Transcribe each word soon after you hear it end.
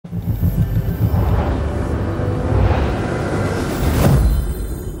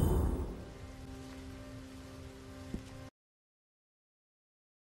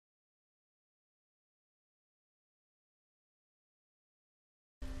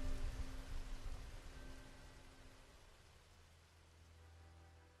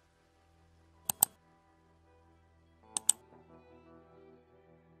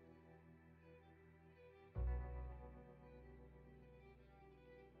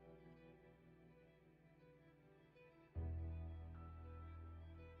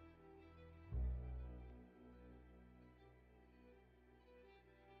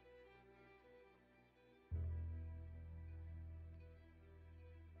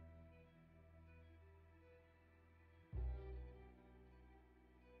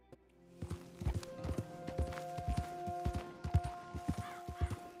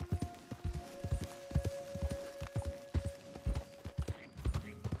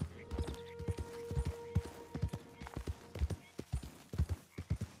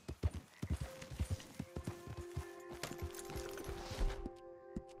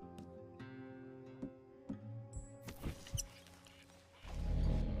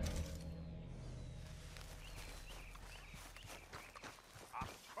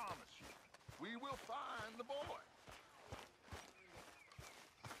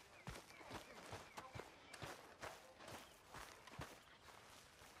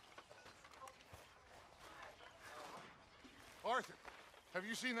Have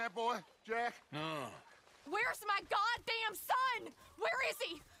you seen that boy, Jack? No. Where's my goddamn son? Where is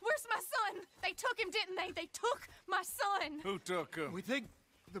he? Where's my son? They took him, didn't they? They took my son. Who took him? We think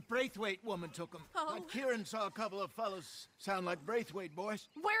the Braithwaite woman took him. Oh. But Kieran saw a couple of fellows sound like Braithwaite boys.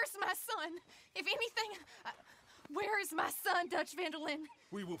 Where's my son? If anything, where is my son, Dutch Van Der Linde?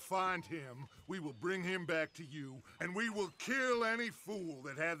 We will find him, we will bring him back to you, and we will kill any fool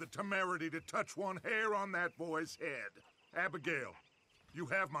that had the temerity to touch one hair on that boy's head. Abigail, you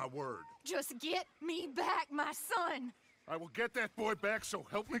have my word. Just get me back, my son. I will get that boy back, so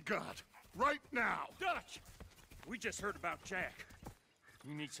help me God. Right now. Dutch! We just heard about Jack.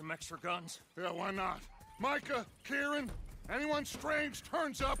 You need some extra guns? Yeah, why not? Micah, Kieran, anyone strange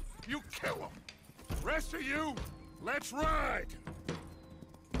turns up, you kill him. Rest of you, let's ride.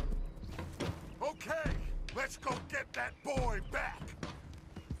 Okay, let's go get that boy back.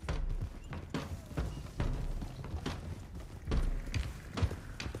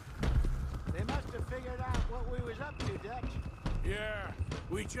 They must have figured out what we was up to, Dutch. Yeah,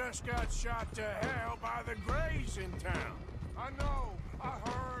 we just got shot to hell by the Greys in town. I know, I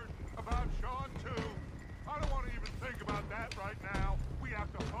heard about Sean too. I don't want to even think about that right now. We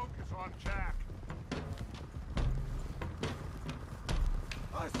have to focus on Jack.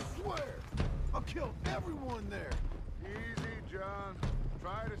 I swear, I'll kill everyone there. Easy, John.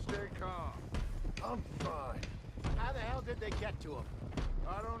 Try to stay calm. I'm fine. How the hell did they get to him?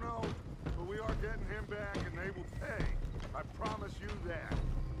 I don't know, but we are getting him back and they will pay. I promise you that.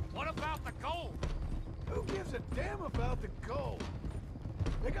 What about the gold? Who gives a damn about the gold?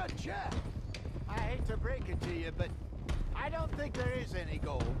 They got Jack. I hate to break it to you, but I don't think there is any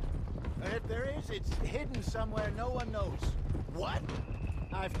gold. And if there is, it's hidden somewhere no one knows. What?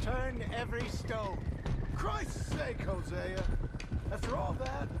 I've turned every stone. Christ's sake, Hosea. After all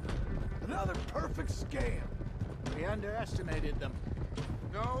that, another perfect scam. We underestimated them.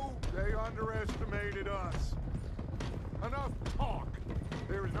 No, they underestimated us. Enough talk.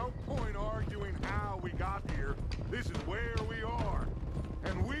 There is no point arguing how we got here. This is where we are.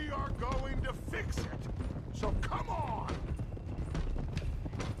 And we are going to fix it. So come on!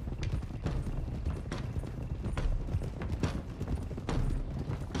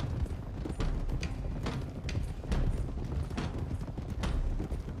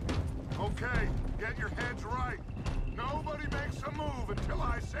 Okay, get your heads right. Nobody makes a move until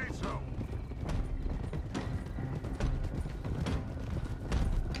I say so.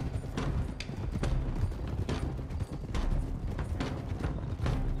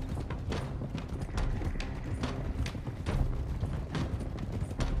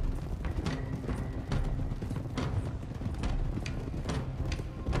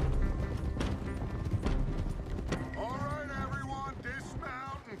 All right, everyone,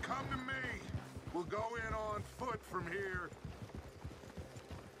 dismount and come to me. We'll go in on foot from here.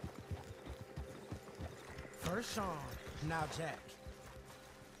 First Sean, now Jack.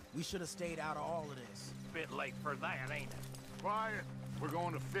 We should have stayed out of all of this. Bit late for that, ain't it? Quiet. We're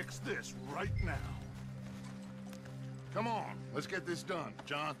going to fix this right now. Come on, let's get this done.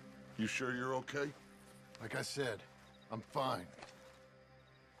 John, you sure you're okay? Like I said, I'm fine.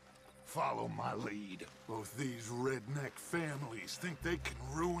 Follow my lead. Both these redneck families think they can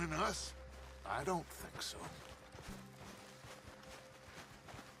ruin us? I don't think so.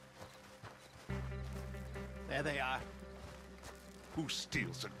 There they are. Who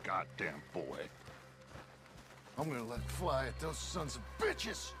steals a goddamn boy? I'm gonna let fly at those sons of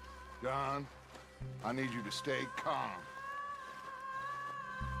bitches. John, I need you to stay calm.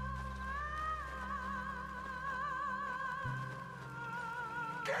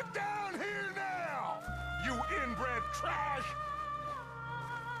 Get down here now, you inbred trash!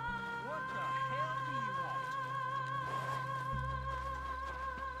 What the hell do you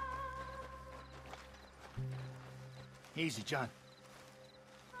want? Easy, John.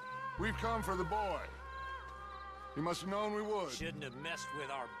 We've come for the boy. You must have known we would. Shouldn't have messed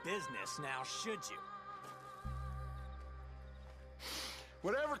with our business now, should you?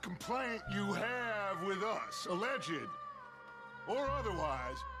 Whatever complaint you have with us, alleged or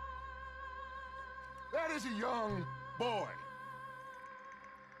otherwise, that is a young boy.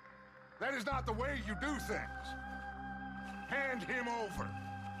 That is not the way you do things. Hand him over.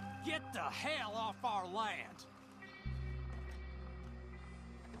 Get the hell off our land!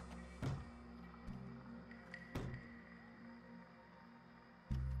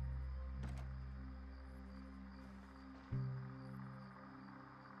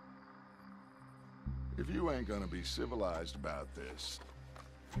 If you ain't gonna be civilized about this...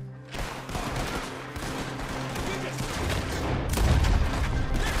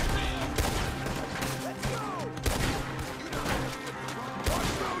 Let's go!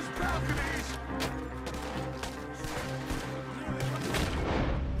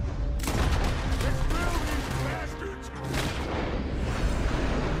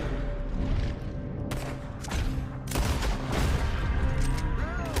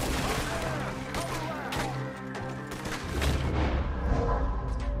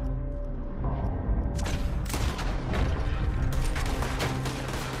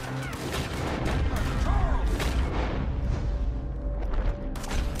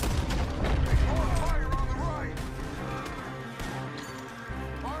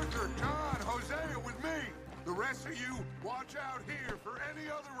 for any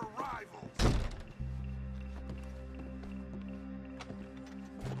other arrivals.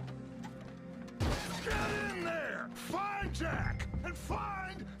 Get in there! Find Jack! And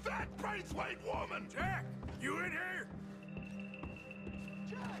find that Braithwaite woman! Jack, you in here?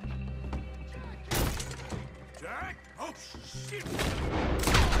 Jack? Oh, shit!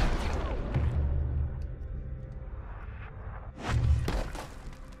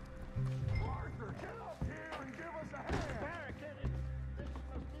 Arthur, get up here and give us a hand! Barricaded. This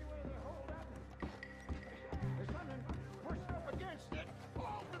must be where they hold up. There's something pushed up against it.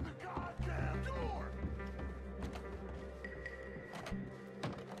 Open the goddamn door!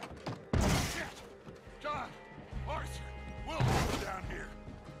 Shit! John! Arthur! We'll hold it down here.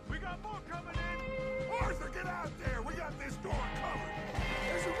 We got more coming in! Arthur, get out there! We got this door covered!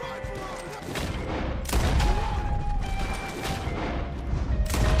 There's a rifle over there!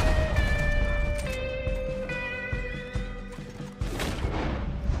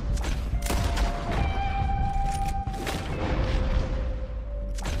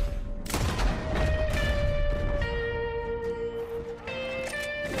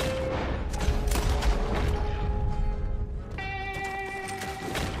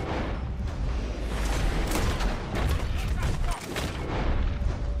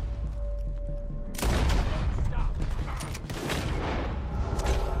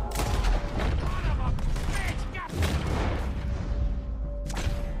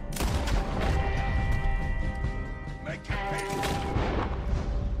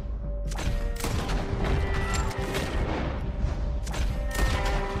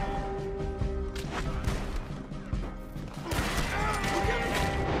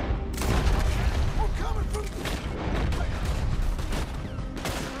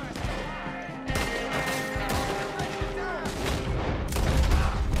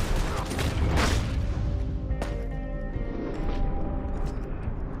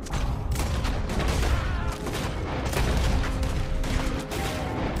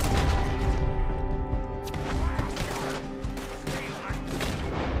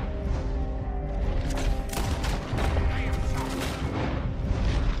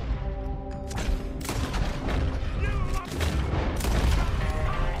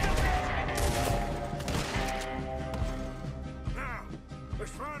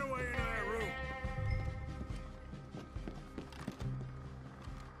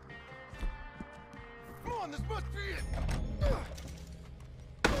 This must be it!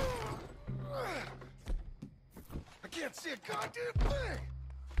 I can't see a goddamn thing!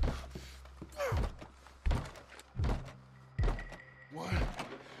 1,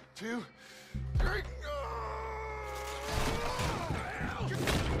 2, 3...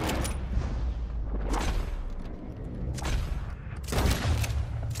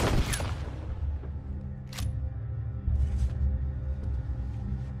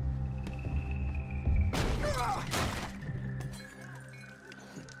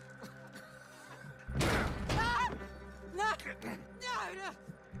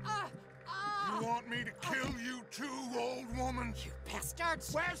 You want me to kill you too, old woman? You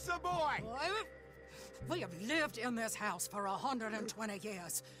bastards! Where's the boy? We have lived in this house for 120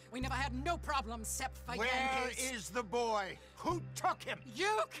 years. We never had no problems except for Where Yankees. is the boy? Who took him?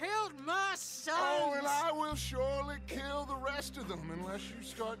 You killed my son! Oh, and I will surely kill the rest of them unless you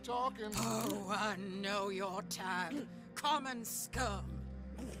start talking. Oh, I know your type. Common scum.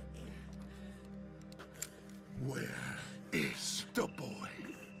 Where is the boy?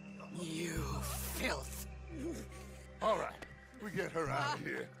 You filth. All right, we get her out of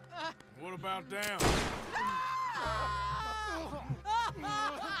here. What about down?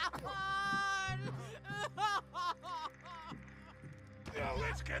 Now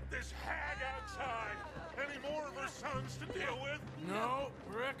let's get this hag outside. Any more of her sons to deal with? No,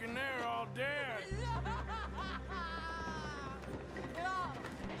 reckon they're all dead.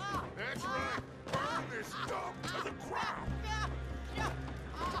 That's right. Burn this dump to the ground.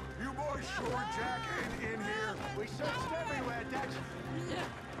 You boys sure Jack ain't in here? We searched everywhere, Dutch.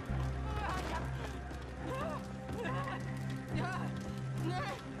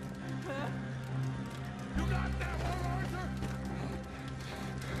 You got that one, Arthur?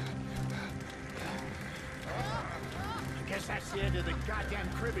 I guess that's the end of the goddamn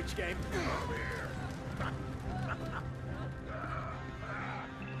cribbage game. Come here.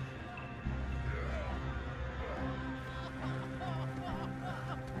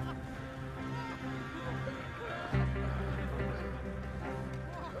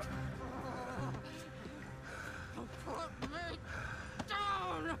 Put me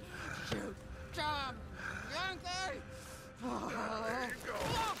down, you damn Yankee! There you go.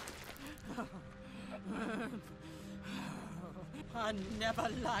 I I never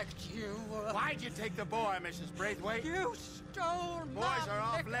liked you. Why'd you take the boy, Mrs. Braithwaite? You stole my Boys are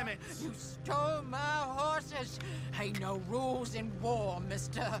off liquor. limits. You stole my horses. Ain't no rules in war,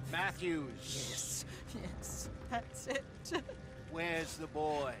 mister. Matthews. Yes, yes, that's it. Where's the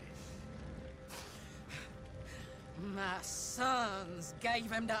boy? My sons gave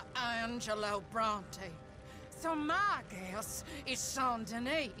him to Angelo Bronte. So my guess is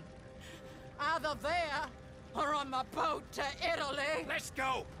Saint-Denis. Either there or on my boat to Italy. Let's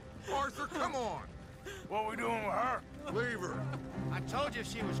go! Arthur, come on! What we doing with her? Leave her. I told you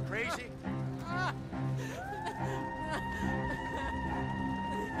she was crazy.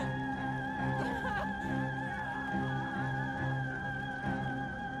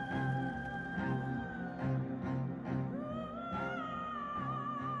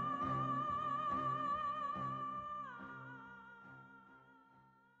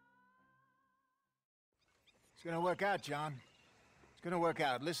 It's gonna work out, John. It's gonna work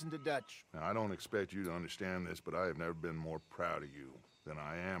out. Listen to Dutch. Now, I don't expect you to understand this, but I have never been more proud of you than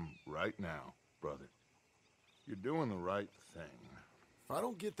I am right now, brother. You're doing the right thing. If I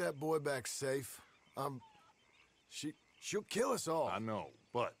don't get that boy back safe, she'll kill us all. I know,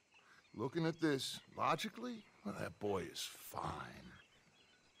 but looking at this logically, well, that boy is fine.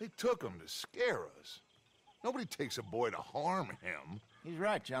 They took him to scare us. Nobody takes a boy to harm him. He's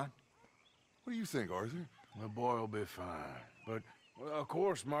right, John. What do you think, Arthur? The boy will be fine. But, well, of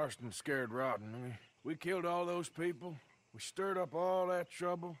course Marston's scared rotten. We killed all those people. We stirred up all that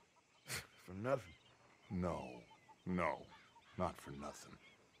trouble. For nothing. No, not for nothing.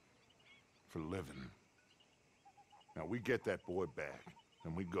 For living. Now, we get that boy back,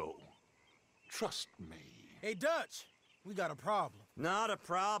 and we go. Trust me. Hey, Dutch, we got a problem. Not a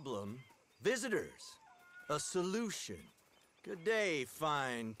problem. Visitors. A solution. Good day,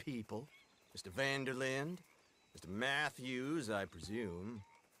 fine people. Mr. Van Der Linde, Mr. Matthews, I presume.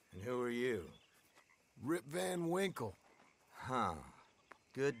 And who are you? Rip Van Winkle. Huh.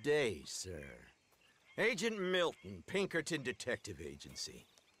 Good day, sir. Agent Milton, Pinkerton Detective Agency.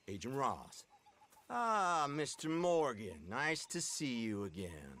 Agent Ross. Ah, Mr. Morgan, nice to see you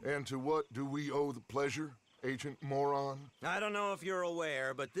again. And to what do we owe the pleasure, Agent Moron? I don't know if you're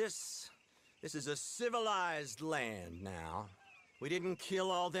aware, but this is a civilized land now. We didn't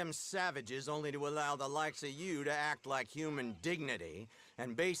kill all them savages only to allow the likes of you to act like human dignity,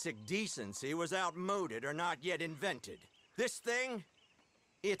 and basic decency was outmoded or not yet invented. This thing,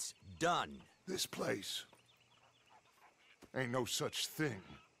 it's done. This place ain't no such thing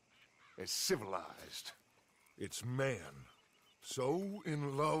as civilized. It's man, so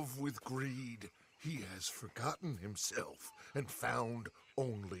in love with greed, he has forgotten himself and found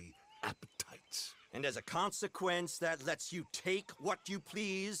only appetites. And as a consequence, that lets you take what you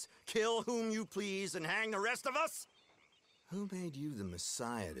please, kill whom you please, and hang the rest of us? Who made you the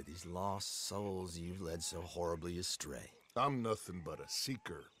messiah to these lost souls you've led so horribly astray? I'm nothing but a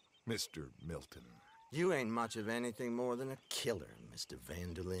seeker, Mr. Milton. You ain't much of anything more than a killer, Mr.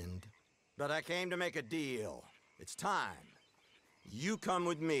 Van Der Linde. But I came to make a deal. It's time. You come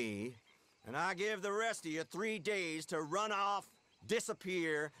with me, and I give the rest of you 3 days to run off,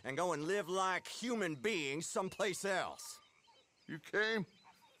 disappear, and go and live like human beings someplace else. You came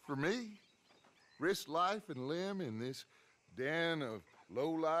for me? Risk life and limb in this den of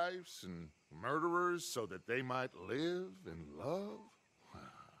lowlifes and murderers so that they might live and love?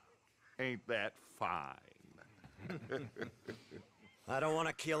 Ain't that fine? I don't want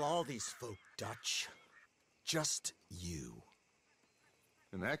to kill all these folk, Dutch. Just you.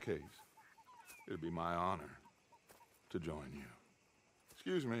 In that case, it'd be my honor to join you.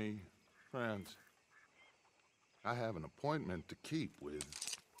 Excuse me, friends. I have an appointment to keep with...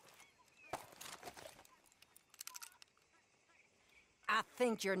 I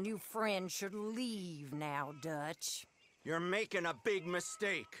think your new friend should leave now, Dutch. You're making a big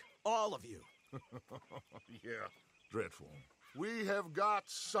mistake. All of you. Yeah, dreadful. We have got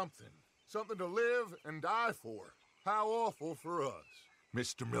something. Something to live and die for. How awful for us.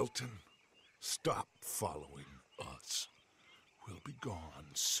 Mr. Milton, stop following us. We'll be gone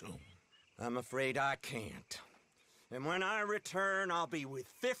soon. I'm afraid I can't. And when I return, I'll be with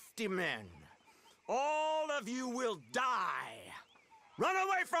 50 men. All of you will die. Run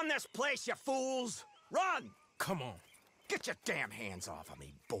away from this place, you fools! Run! Come on. Get your damn hands off of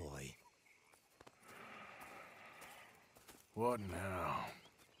me, boy. What now?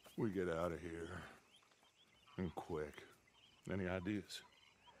 We get out of here. And quick. Any ideas?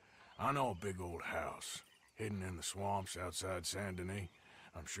 I know a big old house, hidden in the swamps outside Saint-Denis.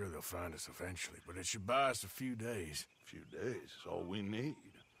 I'm sure they'll find us eventually, but it should buy us a few days. A few days is all we need.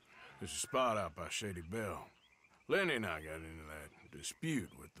 There's a spot out by Shady Belle. Lenny and I got into that dispute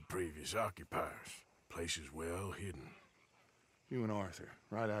with the previous occupiers. Place is well hidden. You and Arthur,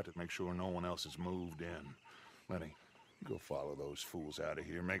 ride out to make sure no one else has moved in. Lenny, you go follow those fools out of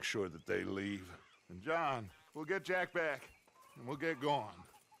here. Make sure that they leave. And John, we'll get Jack back, and we'll get going.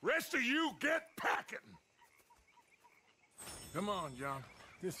 Rest of you get packing! Come on, John.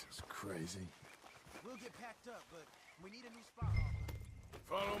 This is crazy. We'll get packed up, but we need a new spot,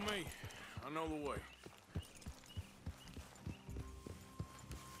 Arthur. Follow me. I know the way.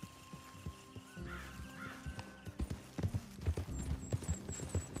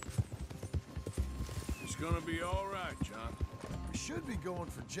 It's gonna be all right, John. We should be going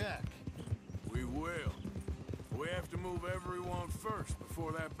for Jack. We will. We have to move everyone first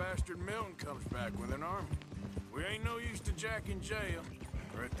before that bastard Milton comes back with an army. We ain't no use to Jack in jail.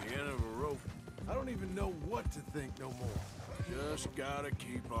 We're at the end of a rope. I don't even know what to think no more. Just gotta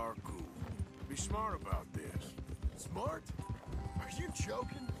keep our cool. Be smart about this. Smart? Are you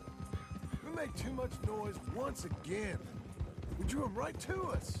joking? We made too much noise once again. We drew them right to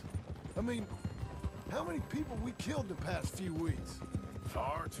us. I mean, how many people we killed the past few weeks?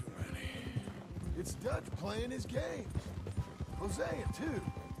 Far too many. It's Dutch playing his games. Hosea, too.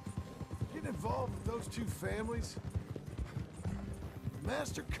 Getting involved with those two families.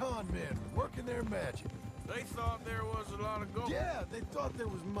 Master con men working their magic. They thought there was a lot of gold. Yeah, they thought there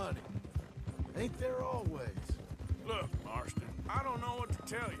was money. Ain't there always? Look, Marston, I don't know what to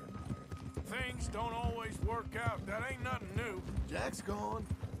tell you. Things don't always work out. That ain't nothing new. Jack's gone.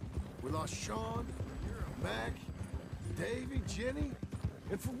 We lost Sean, Mac, Davy, Jenny.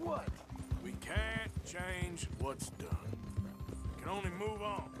 And for what? We can't change what's done. We can only move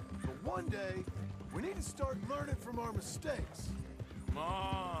on. But one day, we need to start learning from our mistakes. Come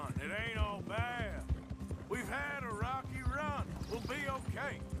on, it ain't all bad. We've had a rocky run. We'll be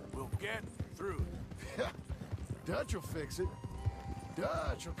okay. We'll get through it. Dutch will fix it.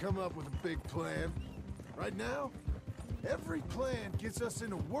 Dutch will come up with a big plan. Right now, every plan gets us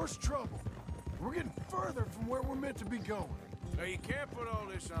into worse trouble. We're getting further from where we're meant to be going. Now, you can't put all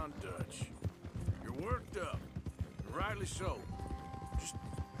this on Dutch. You're worked up, and rightly so. Just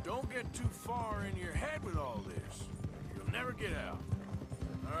don't get too far in your head with all this. You'll never get out.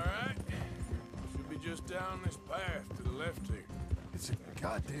 All right? Should be just down this path to the left here. It's a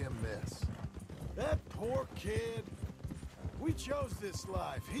goddamn mess. That poor kid. We chose this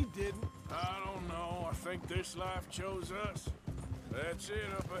life. He didn't. I don't know. I think this life chose us. That's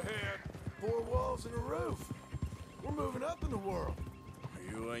it up ahead. 4 walls and a roof. We're moving up in the world.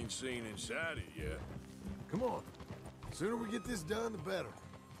 You ain't seen inside it yet. Come on. The sooner we get this done, the better.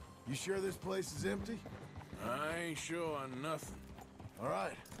 You sure this place is empty? I ain't sure on nothing. All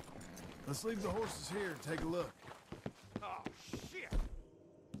right. Let's leave the horses here and take a look. Oh, shit!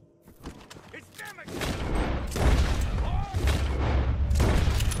 It's damage!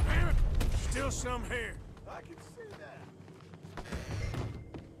 Damn it! Still some here. I can see that.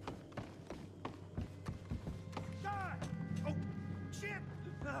 Die! Oh, shit!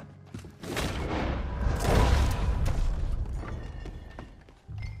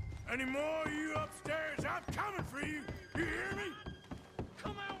 Any more of you upstairs? I'm coming for you. You hear me?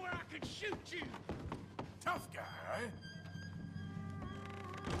 Come out where I can shoot you! Tough guy, eh?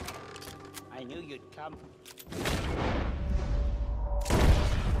 I knew you'd come.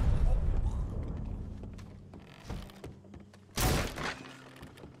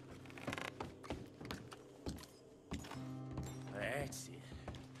 That's it.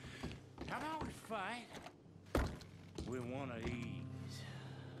 How about we fight? With one of these.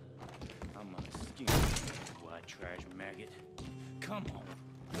 I'm gonna skin you, white trash maggot. Come on.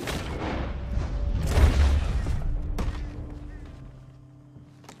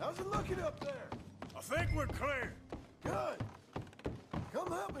 How's it looking up there? I think we're clear. Good.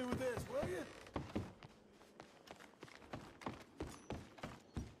 Come help me with this, will you?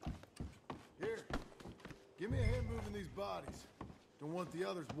 Here. Give me a hand moving these bodies. Don't want the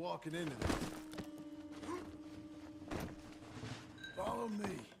others walking into them. Follow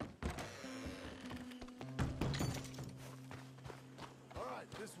me. All right,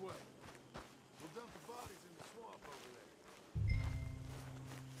 this way. We'll dump the bodies in the swamp over there.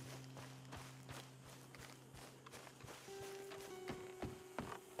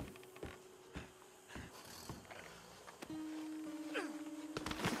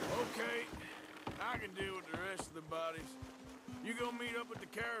 Okay, I can deal with the rest of the bodies. You go meet up with the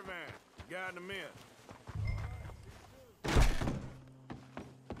caravan, guide them in.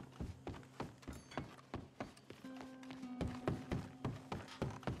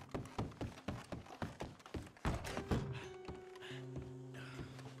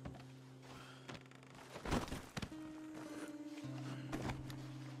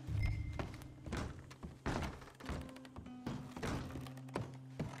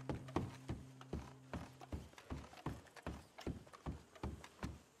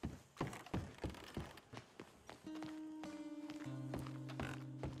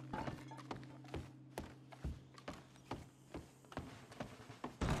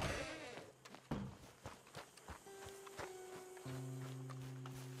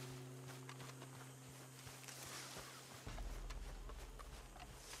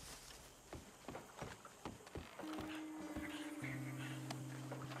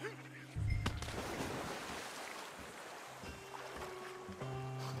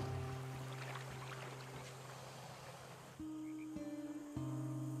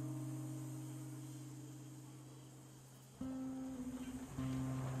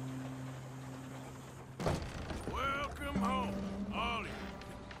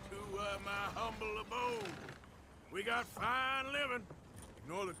 We got fine living.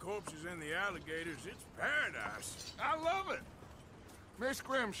 Ignore the corpses and the alligators, it's paradise. I love it. Miss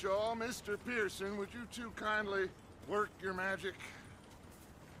Grimshaw, Mr. Pearson, would you two kindly work your magic?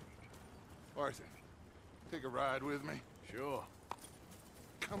 Arthur, take a ride with me. Sure.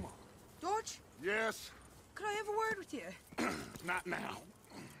 Come on. Dutch, Yes? could I have a word with you? Not now.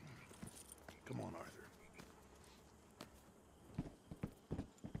 Come on, Arthur.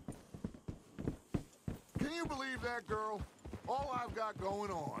 Can you believe that girl? All I've got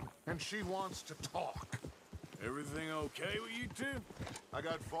going on, and she wants to talk. Everything okay with you two? I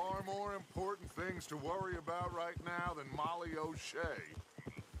got far more important things to worry about right now than Molly O'Shea.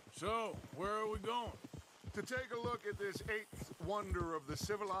 So, where are we going? To take a look at this eighth wonder of the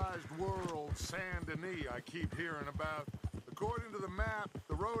civilized world, Saint Denis, I keep hearing about. According to the map,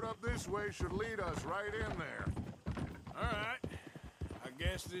 the road up this way should lead us right in there. All right. I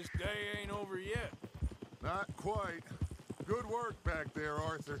guess this day ain't over yet. Not quite. Good work back there,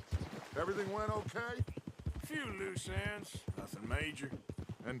 Arthur. Everything went okay? Few loose ends, nothing major.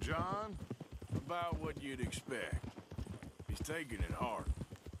 And John? About what you'd expect. He's taking it hard.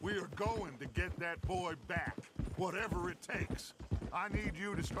 We are going to get that boy back, whatever it takes. I need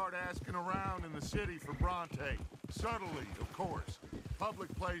you to start asking around in the city for Bronte. Subtly, of course.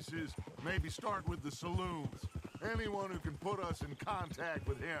 Public places, maybe start with the saloons. Anyone who can put us in contact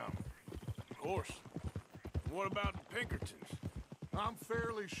with him. Of course. What about the Pinkertons? I'm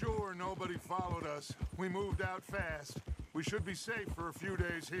fairly sure nobody followed us. We moved out fast. We should be safe for a few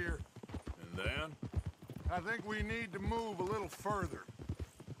days here. And then? I think we need to move a little further.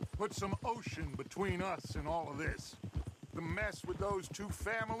 Put some ocean between us and all of this. The mess with those two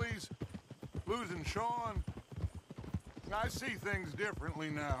families, losing Sean. I see things differently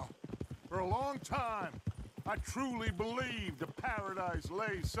now. For a long time, I truly believed a paradise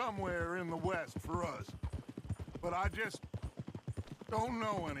lay somewhere in the West for us. But I just don't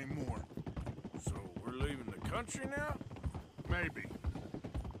know anymore. So we're leaving the country now? Maybe.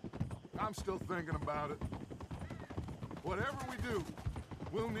 I'm still thinking about it. Whatever we do,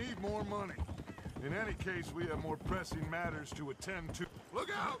 we'll need more money. In any case, we have more pressing matters to attend to. Look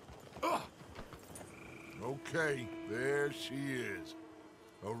out! Ugh. Okay, there she is.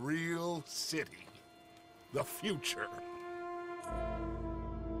 A real city. The future.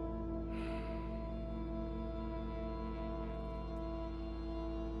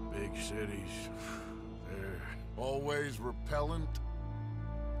 Big cities, they're always repellent.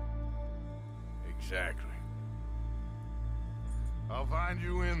 Exactly. I'll find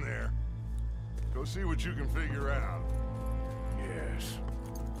you in there. Go see what you can figure out. Yes.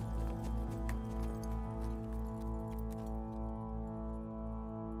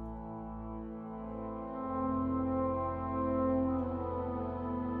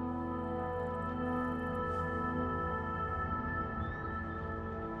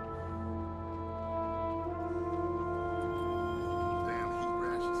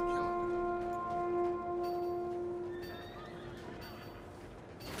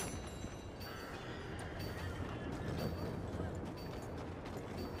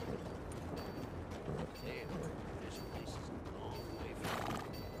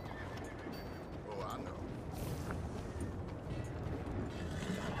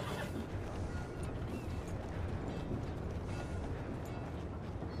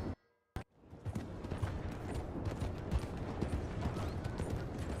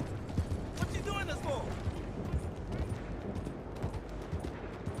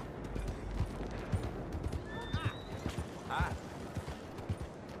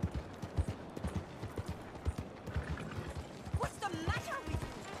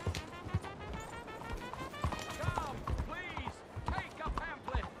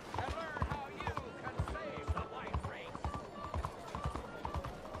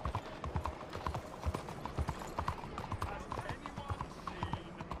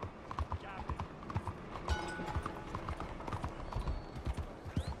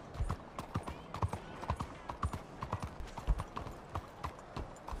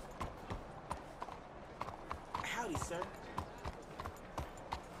 Howdy, sir.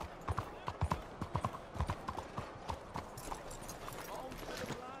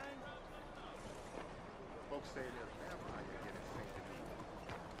 Folks say there's never I can get a Saint Denis.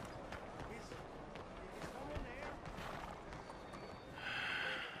 Is someone there?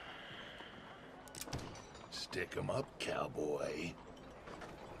 Stick 'em up, cowboy.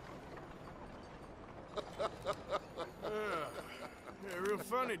 Yeah, real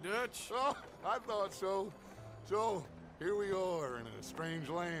funny, Dutch. Oh, I thought so. So, here we are in a strange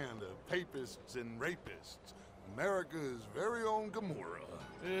land of papists and rapists. America's very own Gomorrah.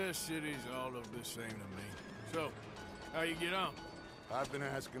 This city's all of the same to me. So, How you get on? I've been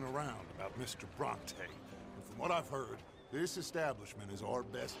asking around about Mr. Bronte, and from what I've heard, this establishment is our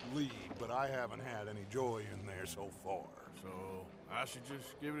best lead, but I haven't had any joy in there so far. So, I should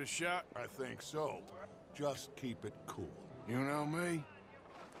just give it a shot? I think so. Just keep it cool. You know me?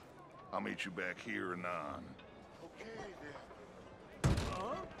 I'll meet you back here anon. Okay, then.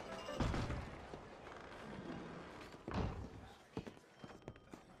 Huh?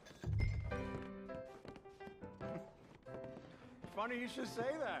 Funny you should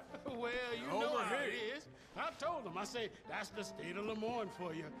say that. Well, you know how it is. I told him. I say, that's the state of Lemoyne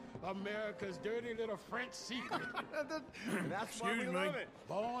for you. America's dirty little French secret. That's why we love it.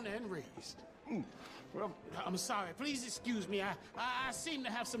 Born and raised. Well, I'm sorry. Please excuse me. I seem to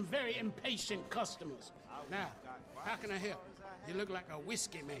have some very impatient customers. Now, how can I help? You look like a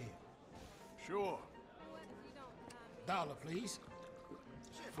whiskey man. Sure. $1, please.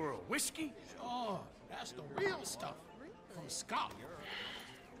 For a whiskey? Sure. That's the real stuff. From Scotland.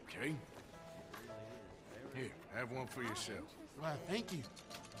 Okay. Here, have one for yourself. Well, thank you.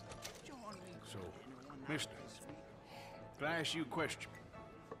 So, mister, can I ask you a question?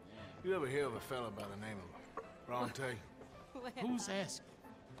 You ever hear of a fella by the name of Bronte? Who's asking?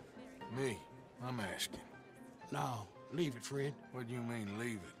 Me. I'm asking. No, leave it, friend. What do you mean,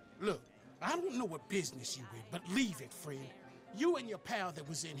 leave it? Look, I don't know what business you in, but leave it, friend. You and your pal that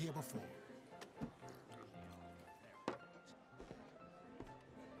was in here before.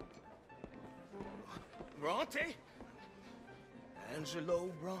 Bronte?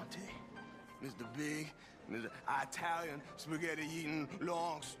 Angelo Bronte? Mr. Big, Mr. Italian, spaghetti-eating,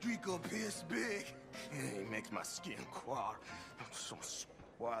 long streak of piss big. He makes my skin crawl. I'm so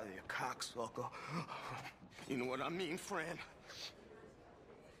swarthy, a cocksucker. You know what I mean, friend?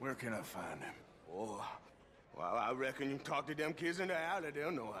 Where can I find him? Oh, well, I reckon you talk to them kids in the alley,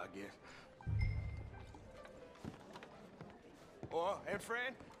 they'll know, I guess. Oh, and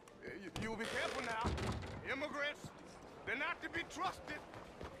friend, you'll be careful now. Immigrants, they're not to be trusted.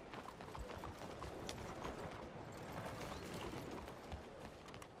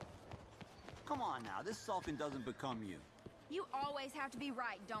 Come on now, this sulking doesn't become you. You always have to be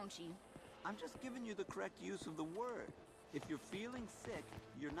right, don't you? I'm just giving you the correct use of the word. If you're feeling sick,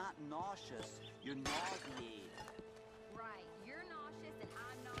 you're not nauseous, you're nauseated. Right, you're nauseous and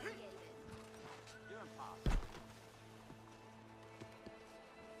I'm nauseated. You're impossible.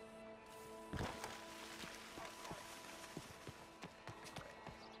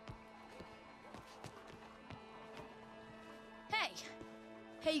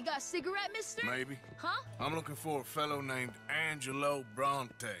 Hey, you got a cigarette, mister? Maybe. Huh? I'm looking for a fellow named Angelo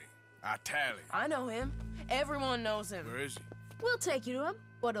Bronte. Italian. I know him. Everyone knows him. Where is he? We'll take you to him.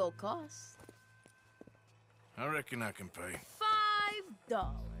 What it'll cost? I reckon I can pay. $5.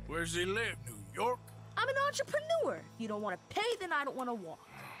 Where's he live? New York? I'm an entrepreneur. If you don't want to pay, then I don't want to walk.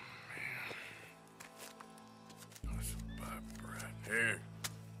 Let's buy bread. Here.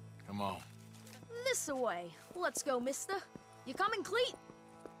 Come on. This away. Let's go, mister. You coming, Cleet?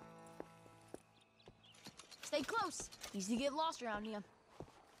 Stay close. Easy to get lost around here.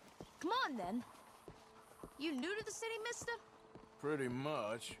 Come on, then. You new to the city, mister? Pretty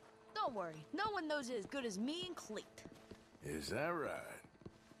much. Don't worry. No one knows it as good as me and Cleet. Is that right?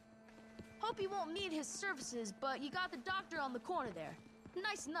 Hope you won't need his services, but you got the doctor on the corner there.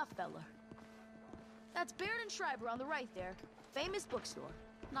 Nice enough, fella. That's Baird and Schreiber on the right there. Famous bookstore.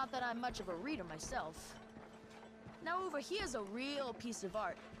 Not that I'm much of a reader myself. Now over here's a real piece of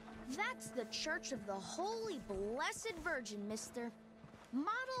art. That's the Church of the Holy Blessed Virgin, mister.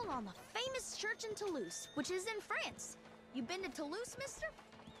 Modeled on the famous church in Toulouse, which is in France. You been to Toulouse, mister?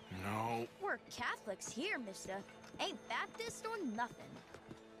 No. We're Catholics here, mister. Ain't Baptist or nothing.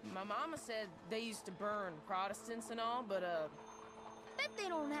 My mama said they used to burn Protestants and all, but, Bet they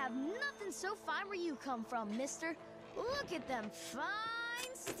don't have nothing so fine where you come from, mister. Look at them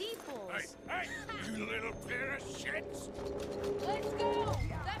fine steeples. Hey, you little pair of shits! Let's go!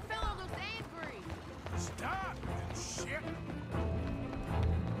 That fellow looks angry. Stop, shit!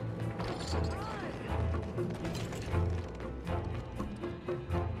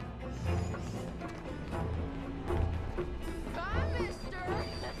 Bye, mister!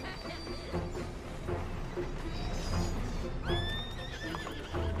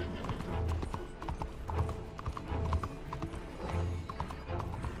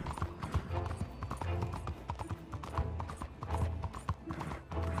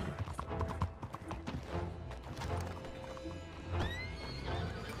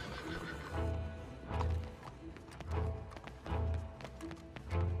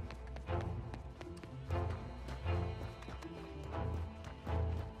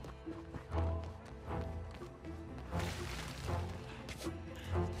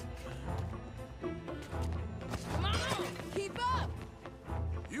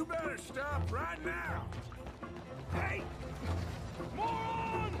 stop right now! Hey!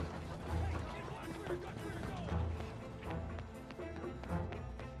 Moron!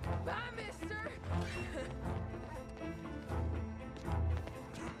 Bye, mister!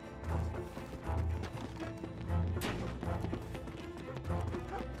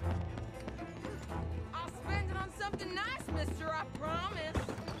 I'll spend it on something nice, mister, I promise.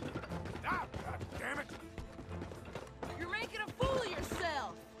 Ah, God damn it! You're making a fool of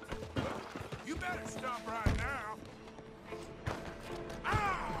yourself. You better stop right now.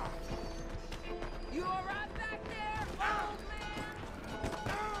 Ah! You all right back there, old man?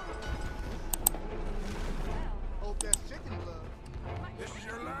 Hope that's chicken blood. This is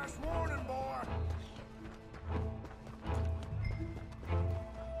your last warning, boy.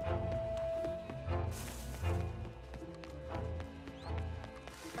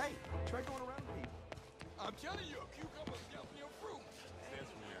 Hey, try going around people. I'm telling you, a cucumber's helping your fruit.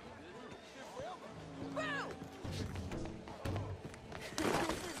 Since when? Boo! This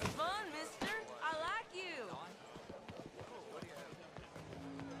is fun, mister. I like you.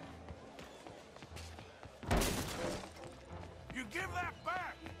 You give that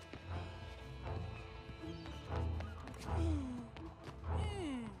back!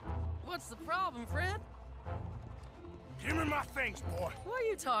 What's the problem, friend? Give me my things, boy. What are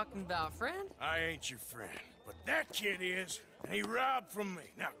you talking about, friend? I ain't your friend, but that kid is, and he robbed from me.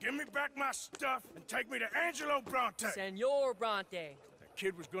 Now give me back my stuff and take me to Angelo Bronte. Senor Bronte. That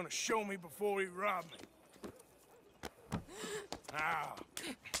kid was gonna show me before he robbed me. Now,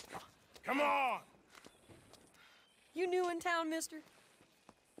 come on! You new in town, mister?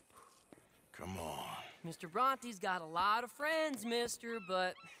 Come on. Mr. Bronte's got a lot of friends, mister,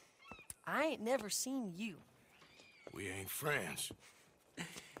 but I ain't never seen you. We ain't friends.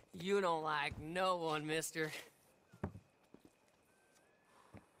 You don't like no one, mister.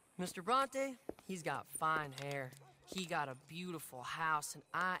 Mr. Bronte, he's got fine hair. He got a beautiful house, and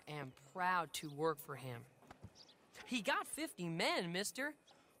I am proud to work for him. He got 50 men, mister.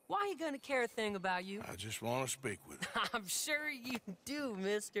 Why he gonna care a thing about you? I just want to speak with him. I'm sure you do,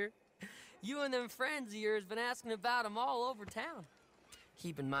 mister. You and them friends of yours been asking about him all over town.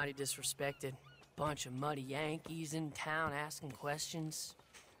 He been mighty disrespected. Bunch of muddy Yankees in town asking questions.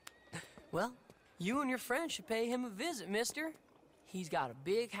 Well, you and your friend should pay him a visit, mister. He's got a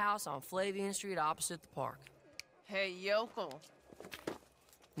big house on Flavian Street opposite the park. Hey, yokel.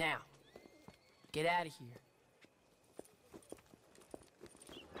 Now, get out of here.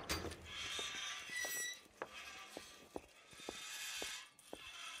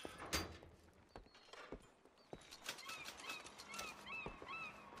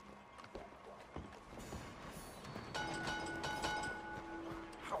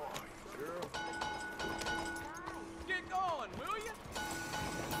 Get going, will you?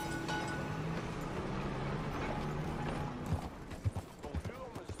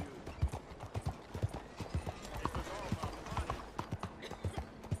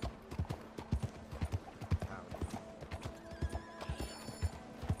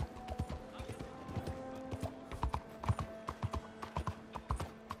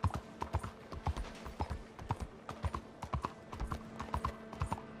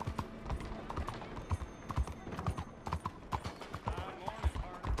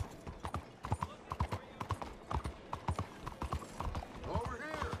 Over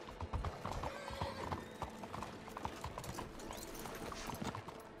here.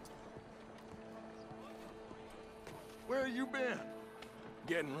 Where you been?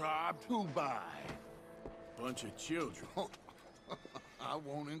 Getting robbed? Who by? Bunch of children. I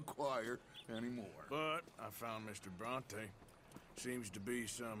won't inquire anymore. But I found Mr. Bronte. Seems to be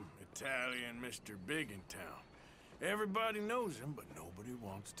some Italian Mr. Big in town. Everybody knows him, but nobody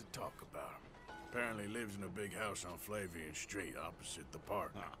wants to talk about him. Apparently lives in a big house on Flavian Street opposite the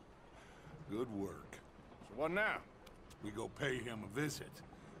park. Good work. So what now? We go pay him a visit.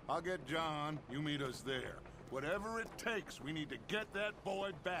 I'll get John, you meet us there. Whatever it takes, we need to get that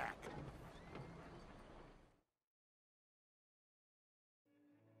boy back.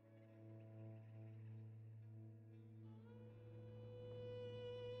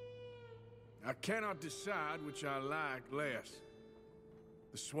 I cannot decide which I like less.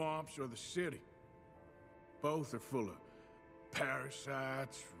 The swamps or the city. Both are full of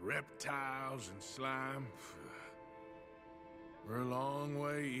parasites, reptiles, and slime. We're a long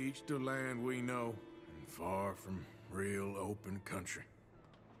way east of land we know, and far from real open country.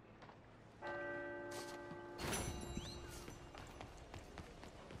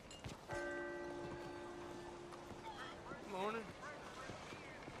 Morning.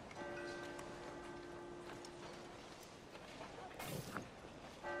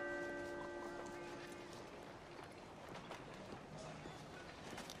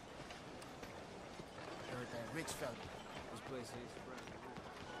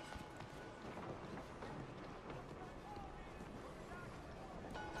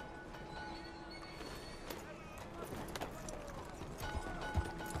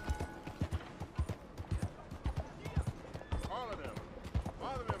 All of them.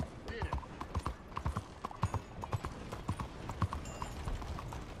 All of them did it.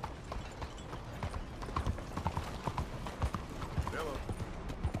 Belle.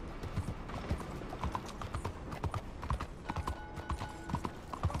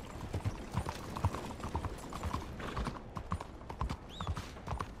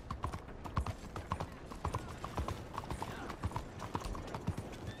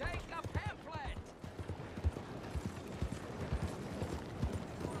 Take a pamphlet!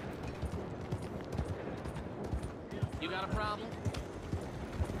 You got a problem?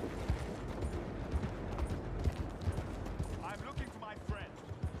 I'm looking for my friend.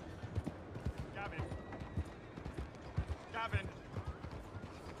 Gavin. Gavin.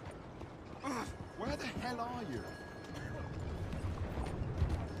 Where the hell are you?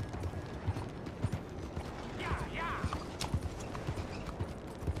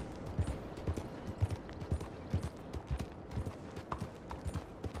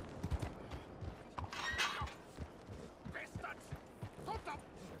 Bastards! Total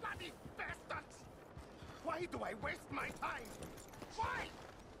bloody bastards! Why do I waste my time? Why?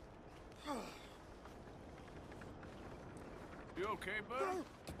 You okay, bud?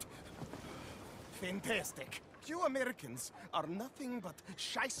 Fantastic. You Americans are nothing but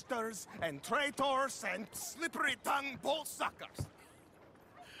shysters and traitors and slippery-tongued bull suckers.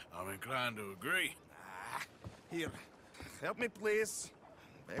 I'm inclined to agree. Here, help me, please.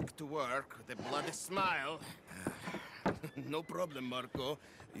 Back to work with a bloody smile. No problem, Marko.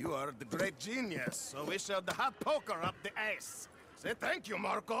 You are the great genius, so we shall the hot poker up the ass. Say thank you,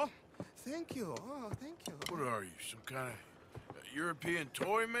 Marko. Thank you. Oh, thank you. What are you, some kind of European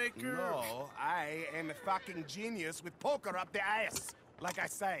toy maker? No, I am a fucking genius with poker up the ass, like I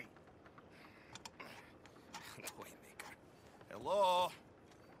say. Toy maker. Hello?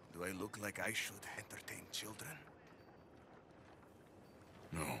 Do I look like I should entertain children?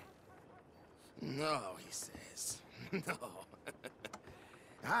 No. No, he says. No.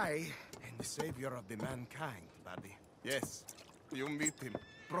 I am the savior of the mankind, buddy. Yes, you meet him.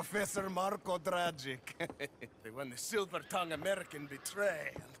 Professor Marko Dragic. The one the silver-tongued American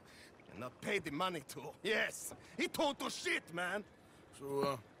betrayed and not paid the money to. Yes, he total shit, man.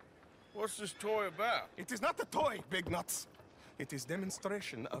 So, what's this toy about? It is not a toy, Big Nuts. It is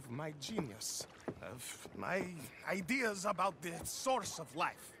demonstration of my genius, of my ideas about the source of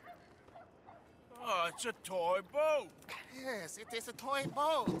life. Oh, it's a toy boat. Yes, it is a toy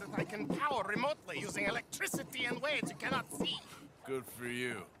boat that I can power remotely using electricity in ways you cannot see. Good for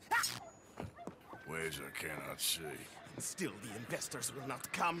you. Ways I cannot see. Still, the investors will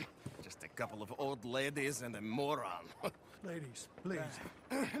not come. Just a couple of old ladies and a moron. Ladies, please.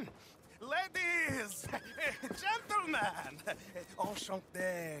 Ladies! Gentlemen!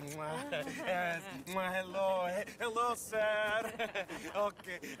 Enchanté. Yes. Hello. Hello, sir.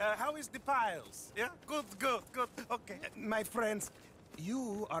 Okay. How is the piles? Yeah? Good. Okay. My friends,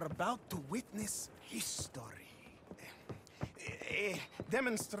 you are about to witness history. A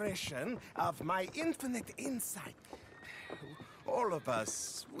demonstration of my infinite insight. All of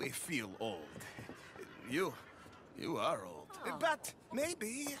us, we feel old. You are old. Oh. But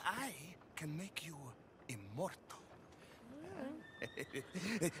maybe I can make you immortal.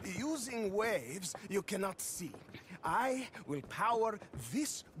 Using waves you cannot see, I will power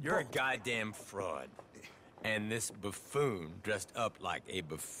this You're a boat. goddamn fraud. And this buffoon, dressed up like a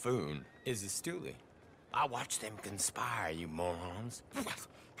buffoon, is a stoolie. I watched them conspire, you morons.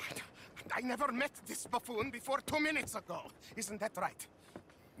 I never met this buffoon before 2 minutes ago. Isn't that right?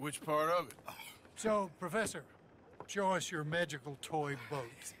 Which part of it? So, Professor, show us your magical toy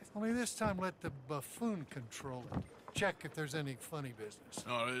boat. Only this time let the buffoon control it. Check if there's any funny business.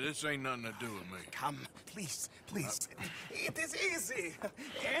 No, this ain't nothing to do with me. Come, please. It is easy.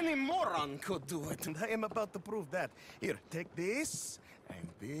 Any moron could do it, and I am about to prove that. Here, take this,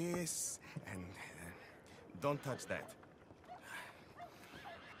 and don't touch that.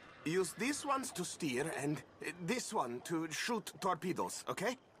 Use these ones to steer, and this one to shoot torpedoes,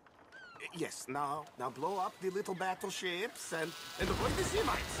 okay? Yes, now blow up the little battleships, and avoid the sea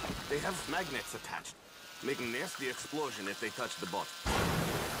mines. They have magnets attached, making nasty explosion if they touch the boat.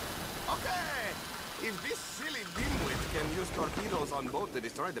 Okay! If this silly dimwit can use torpedoes on boat to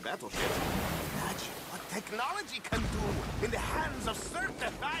destroy the battleships, imagine what technology can do in the hands of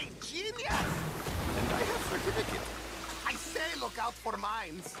certified genius! And I have certificate. I say look out for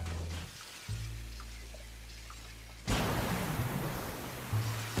mines.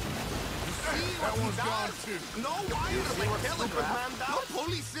 what he one's gone does? too. No You wire see like what telegraph, Superman no does?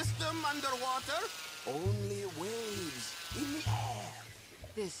 pulley system underwater. Only waves in the air.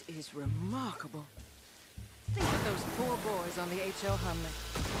 This is remarkable. Think of those poor boys on the H.L. Humley.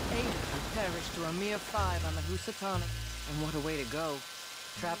 8 who perished to a mere 5 on the Housatonic. And what a way to go.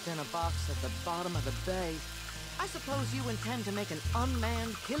 Trapped in a box at the bottom of the bay. I suppose you intend to make an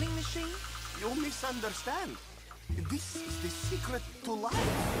unmanned killing machine? You misunderstand. This is the secret to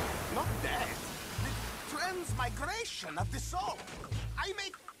life, not death. The transmigration of the soul. I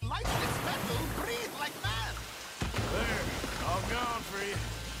make lifeless metal breathe like man. There, all gone for you.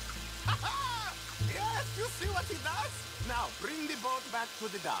 Ha-ha! Yes, you see what he does? Now, bring the boat back to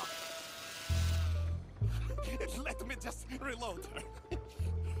the dock. Let me just reload her.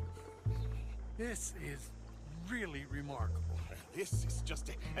 This is really remarkable. This is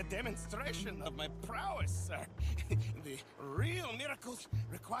just a demonstration of my prowess, sir. The real miracles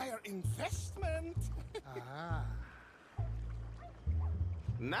require investment. Ah.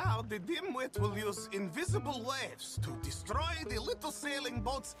 Now, the dimwit will use invisible waves to destroy the little sailing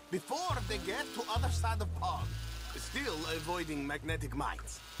boats before they get to other side of pond. Still avoiding magnetic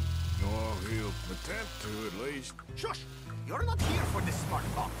mines. Oh, he'll attempt to, at least. Shush! You're not here for this smart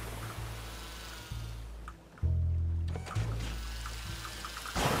talk.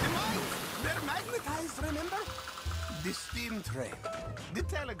 The mines! They're magnetized, remember? The steam train, the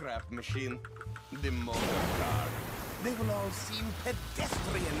telegraph machine, the motor car. They will all seem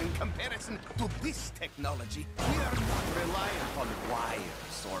pedestrian in comparison to this technology. We are not reliant on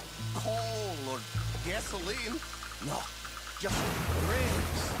wires or coal or gasoline. No, just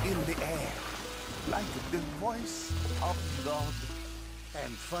rays in the air, like the voice of God.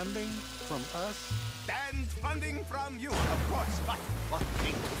 And funding from us? And funding from you, of course. But what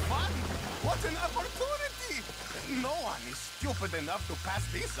thing to fund? What an opportunity! No one is stupid enough to pass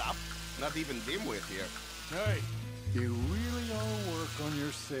this up. Not even Dimwit here. Hey, you really ought to work on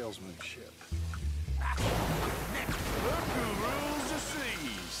your salesmanship. Look who rules the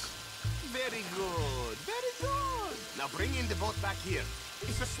seas. Very good, very good. Now bring in the boat back here.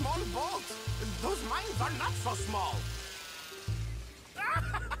 It's a small boat. Those mines are not so small.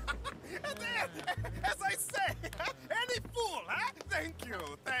 As I say, any fool, huh? Thank you,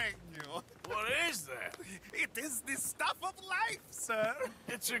 thank you. What is that? It is the stuff of life, sir.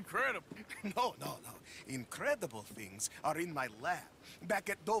 It's incredible. No. Incredible things are in my lab, back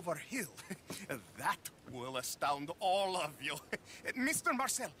at Dover Hill. That will astound all of you. Mr.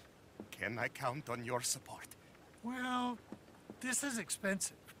 Marcel, can I count on your support? Well, this is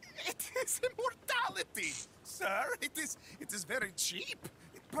expensive. It is immortality, sir. It is very cheap.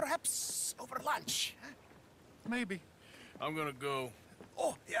 Perhaps over lunch. Maybe. I'm gonna go.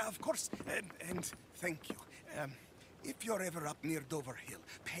 Oh, yeah, of course. And thank you. If you're ever up near Dover Hill,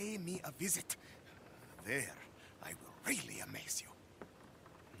 pay me a visit. There, I will really amaze you.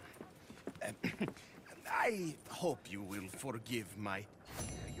 I hope you will forgive my